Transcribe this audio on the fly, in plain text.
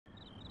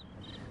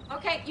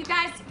Okay, you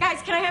guys,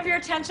 can I have your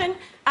attention?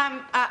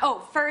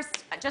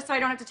 First, just so I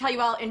don't have to tell you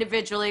all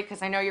individually,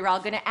 because I know you're all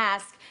going to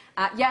ask,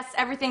 yes,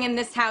 everything in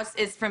this house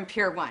is from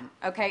Pier 1,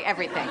 okay?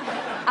 Everything.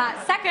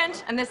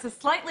 Second, and this is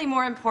slightly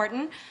more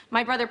important,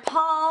 my brother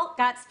Paul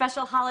got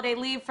special holiday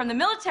leave from the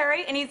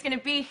military, and he's going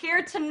to be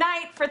here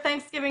tonight for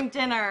Thanksgiving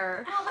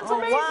dinner. Oh, that's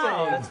amazing.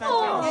 Wow, that's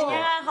fantastic.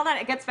 Yeah, hold on,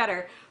 it gets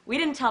better. We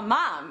didn't tell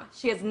Mom.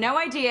 She has no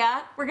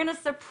idea. We're going to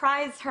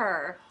surprise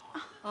her.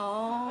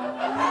 Oh.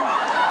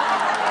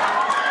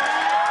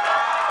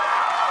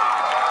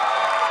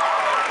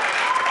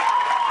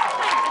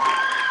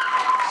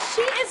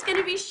 She is going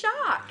to be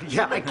shocked.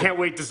 Yeah, I can't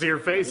wait to see her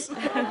face.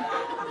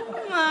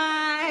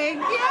 My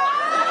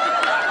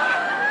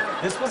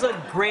God! This was a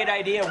great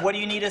idea. What do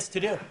you need us to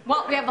do?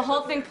 Well, we have the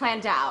whole thing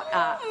planned out.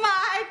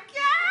 My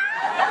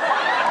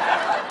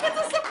God! It's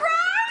a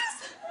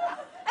surprise!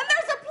 And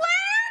there's a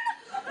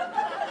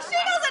plan? She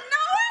doesn't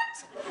know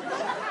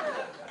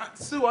it?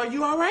 Sue, are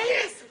you all right?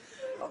 Yes.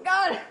 Oh,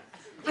 God.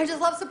 I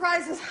just love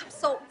surprises. I'm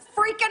so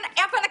freaking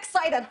effing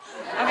excited.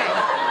 Okay.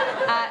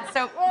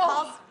 So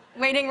Paul's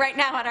waiting right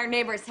now at our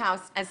neighbor's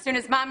house. As soon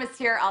as Mom is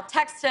here, I'll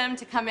text him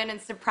to come in and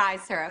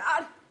surprise her.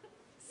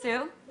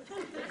 Sue? Don't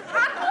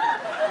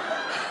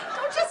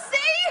you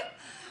see?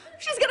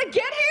 She's gonna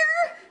get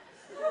here.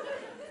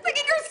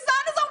 Thinking your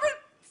son is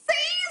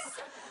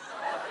overseas.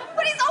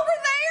 But he's over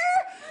there,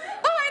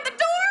 behind the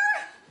door.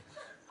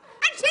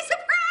 And she's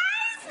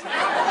surprised.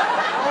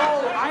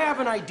 Oh, I have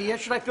an idea.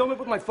 Should I film it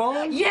with my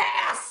phone?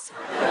 Yes!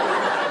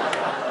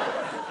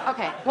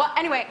 Okay, well,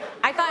 anyway,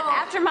 I thought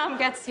after Mom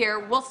gets here,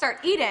 we'll start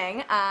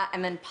eating,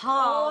 and then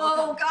Paul...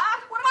 Oh, God,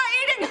 what am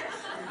I eating?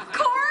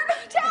 Corn?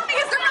 Tell me,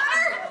 is there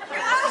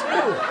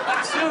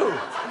butter? Sue!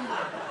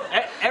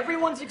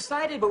 Everyone's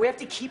excited, but we have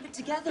to keep it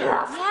together.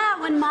 Yeah,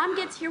 when Mom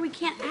gets here, we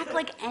can't act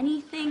like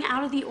anything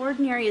out of the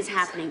ordinary is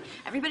happening.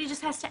 Everybody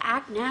just has to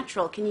act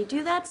natural. Can you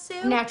do that,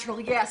 Sue? Natural,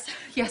 yes.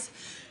 Yes.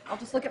 I'll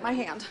just look at my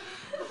hand.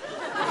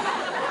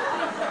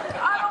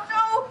 I don't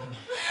know.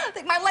 I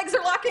think my legs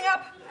are locking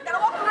up. I gotta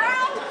walk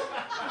around.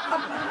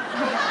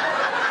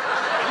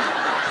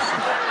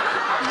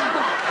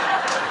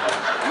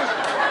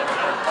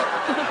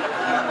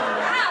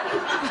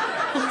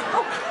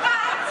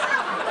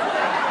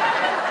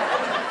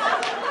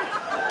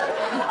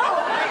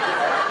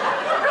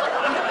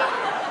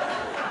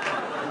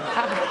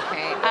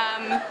 Okay,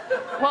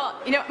 well,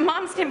 you know,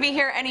 Mom's gonna be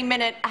here any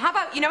minute. How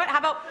about, you know what, how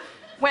about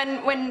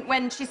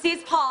when she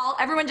sees Paul,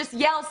 everyone just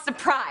yells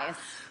surprise.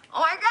 Oh,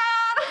 my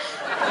God.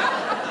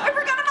 I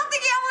forgot about the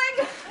yelling.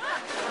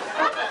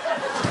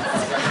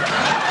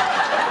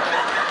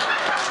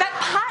 That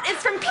pot is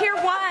from Pier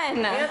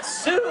 1. Aunt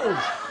Sue!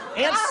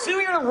 Aunt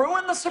Sue, you're gonna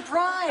ruin the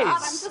surprise. God,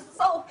 I'm just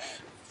so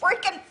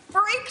freaking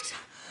freaked.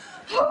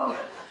 Oh,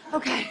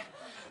 okay.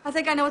 I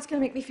think I know what's gonna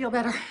make me feel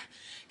better.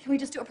 Can we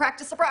just do a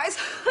practice surprise?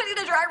 I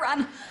need a dry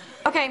run.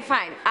 Okay,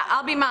 fine.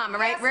 I'll be Mom, all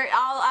right? Yes. We're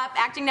all up,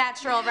 acting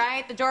natural,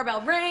 right? The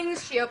doorbell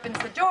rings, she opens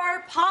the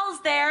door,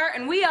 Paul's there,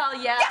 and we all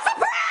yell... Yes,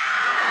 surprise!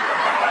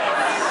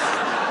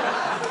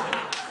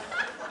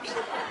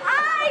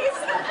 Eyes!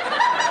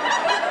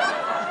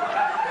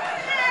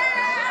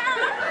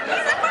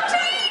 He's in my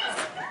jeans!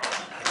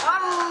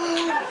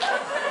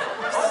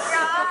 Oh,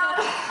 God.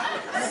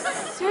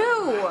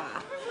 Sue!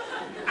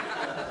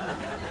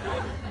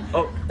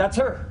 Oh, that's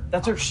her.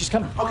 That's her. She's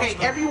coming. Okay,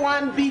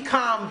 everyone be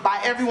calm. By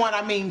everyone,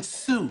 I mean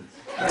Sue.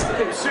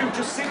 Hey, Sue,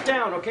 just sit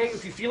down, okay?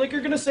 If you feel like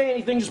you're gonna say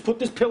anything, just put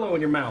this pillow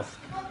in your mouth.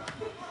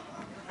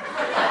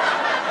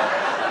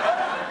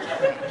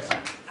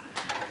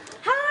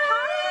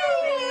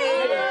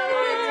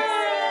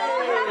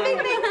 Happy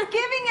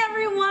Thanksgiving,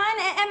 everyone.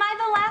 Am I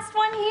the last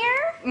one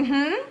here?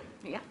 Mm-hmm.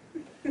 Yeah.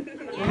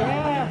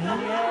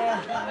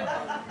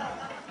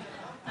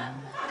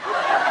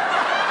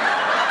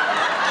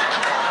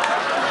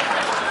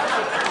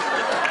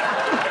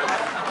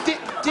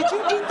 Did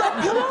you eat that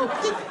pillow?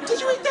 Did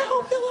you eat that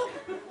whole pillow?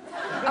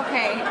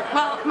 Okay,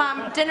 well,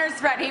 Mom,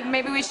 dinner's ready.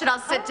 Maybe we should all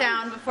sit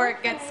down before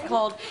it gets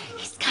cold.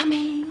 He's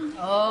coming.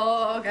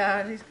 Oh,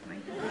 God, he's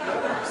coming.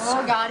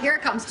 Oh, God, here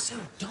it comes.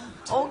 Sue, don't.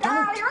 Oh,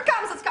 God, here it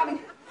comes. It's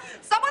coming.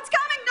 Someone's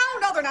coming.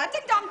 No, they're not.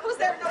 Ding dong. Who's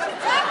there? No,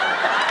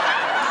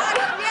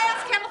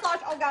 yes,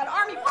 camouflage. Oh, God,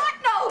 army. What?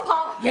 No,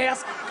 Paul.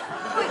 Yes.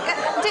 Wait,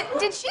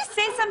 did she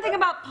say something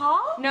about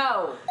Paul?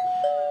 No.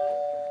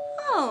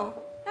 Oh,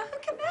 now who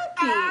can that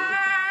be?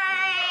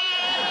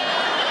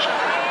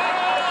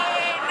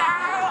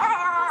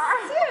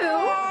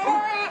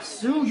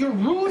 Sue, you're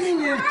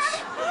ruining it. I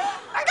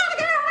gotta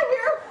get out of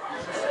here.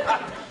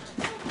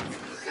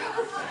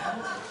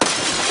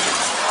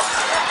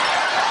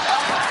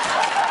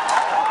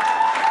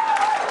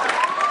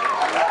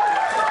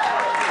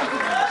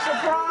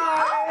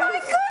 Surprise! Oh, my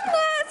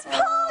goodness,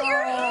 Paul,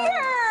 you're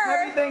here.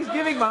 Happy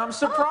Thanksgiving, Mom.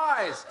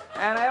 Surprise!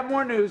 And I have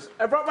more news.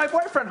 I brought my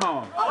boyfriend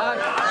home. I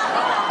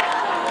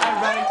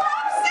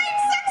love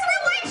same-sex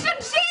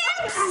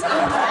relationships.